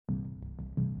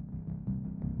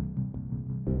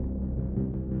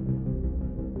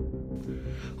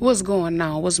What's going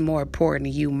on? What's more important to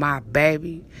you, my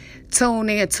baby? Tune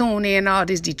in, all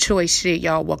this Detroit shit.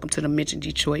 Y'all, welcome to the Mention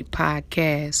Detroit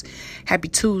podcast. Happy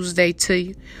Tuesday to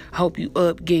you. I hope you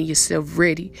up, getting yourself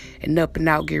ready, and up and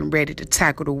out, getting ready to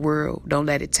tackle the world. Don't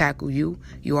let it tackle you.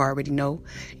 You already know.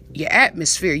 Your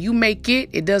atmosphere, you make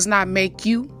it. It does not make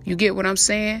you. You get what I'm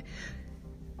saying?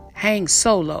 Hang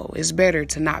solo. It's better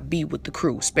to not be with the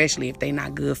crew, especially if they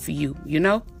not good for you, you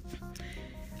know?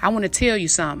 I want to tell you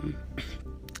something.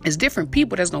 It's different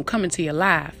people that's going to come into your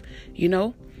life, you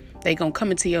know? They going to come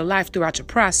into your life throughout your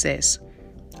process.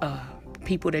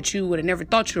 People that you would have never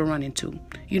thought you would run into,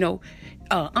 you know?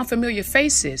 Unfamiliar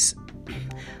faces.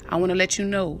 I want to let you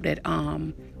know that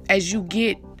as you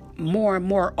get more and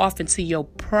more off into your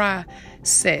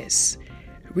process,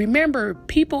 remember,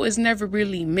 people is never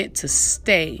really meant to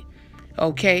stay,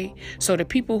 okay? So the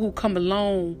people who come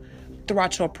along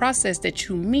throughout your process that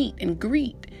you meet and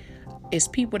greet is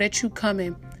people that you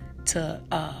coming to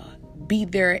be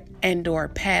there and or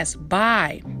pass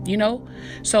by, you know?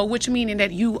 So which meaning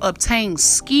that you obtain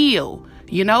skill,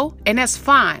 you know? And that's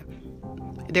fine.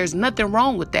 There's nothing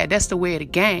wrong with that. That's the way of the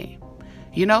game,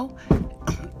 you know?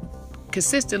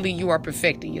 Consistently, you are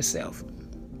perfecting yourself,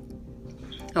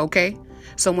 okay?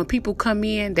 So when people come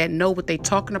in that know what they're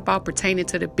talking about pertaining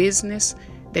to the business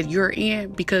that you're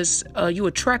in, because you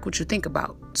attract what you think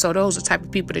about. So those are the type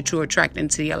of people that you're attracting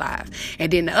to your life.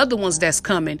 And then the other ones that's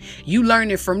coming, you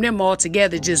learning from them all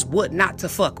together just what not to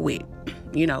fuck with,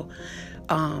 you know.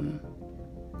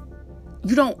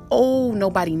 You don't owe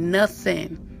nobody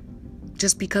nothing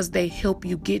just because they help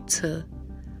you get to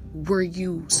where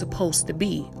you supposed to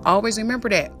be. Always remember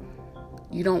that.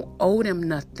 You don't owe them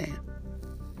nothing.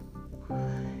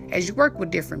 As you work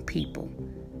with different people,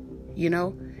 you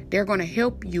know, they're going to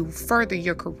help you further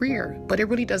your career, but it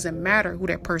really doesn't matter who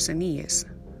that person is.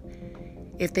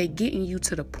 If they getting you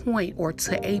to the point or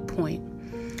to a point,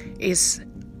 it's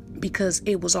because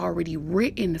it was already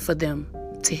written for them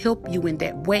to help you in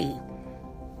that way,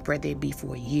 whether it be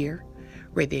for a year,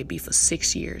 whether it be for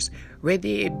 6 years, whether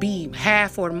it be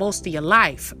half or most of your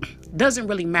life. Doesn't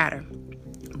really matter.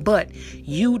 But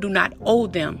you do not owe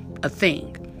them a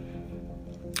thing.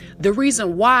 The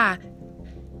reason why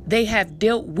they have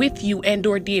dealt with you and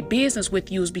or did business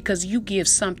with you is because you give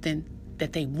something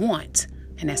that they want,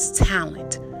 and that's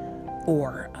talent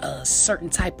or a certain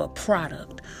type of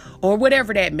product or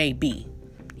whatever that may be,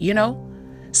 you know?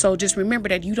 So just remember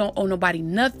that you don't owe nobody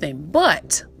nothing,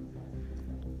 but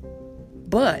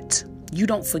you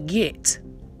don't forget,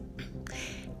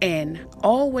 and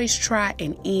always try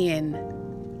and end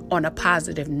on a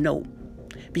positive note,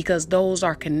 because those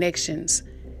are connections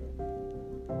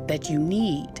that you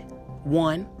need,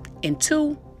 1, and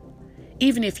 2,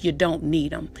 even if you don't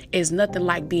need them, it's nothing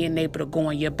like being able to go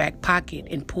in your back pocket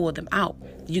and pull them out.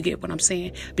 You get what I'm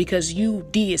saying? Because you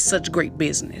did such great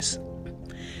business,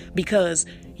 because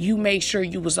you made sure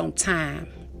you was on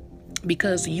time,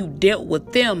 because you dealt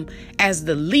with them as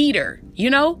the leader, you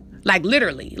know, like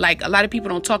literally, like a lot of people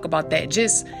don't talk about that.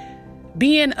 Just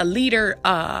being a leader,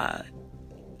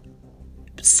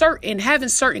 having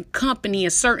certain company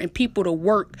and certain people to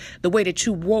work the way that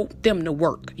you want them to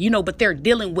work, you know, but they're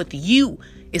dealing with you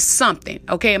is something.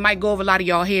 Okay. It might go over a lot of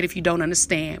y'all head if you don't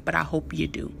understand, but I hope you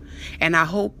do. And I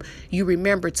hope you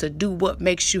remember to do what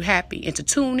makes you happy and to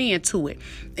tune in to it.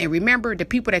 And remember, the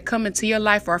people that come into your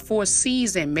life are for a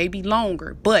season, maybe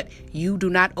longer, but you do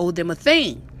not owe them a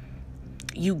thing.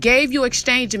 You gave your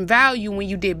exchange in value when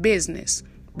you did business.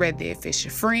 Whether if it's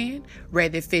your friend,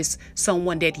 whether if it's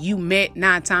someone that you met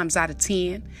 9 times out of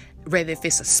 10, whether if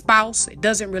it's a spouse, it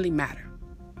doesn't really matter.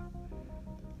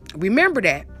 Remember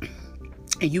that.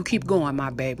 And you keep going,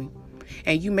 my baby.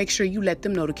 And you make sure you let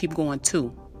them know to keep going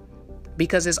too.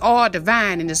 Because it's all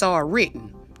divine and it's all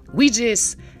written.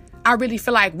 I really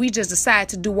feel like we just decide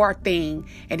to do our thing.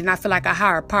 And then I feel like a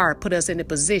higher power put us in a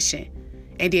position.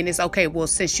 And then it's okay, well,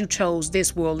 since you chose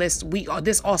this world,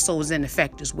 this also is in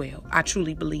effect as well. I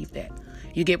truly believe that.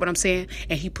 You get what I'm saying?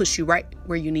 And he puts you right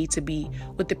where you need to be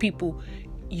with the people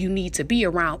you need to be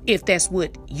around if that's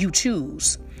what you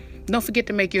choose. Don't forget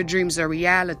to make your dreams a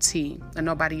reality, and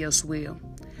nobody else will.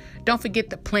 Don't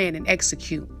forget to plan and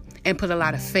execute and put a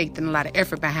lot of faith and a lot of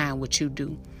effort behind what you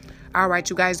do. All right,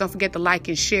 you guys, don't forget to like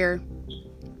and share.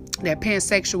 That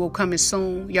pansexual coming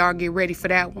soon. Y'all get ready for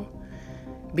that one.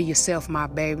 Be yourself, my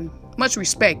baby. Much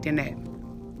respect in that.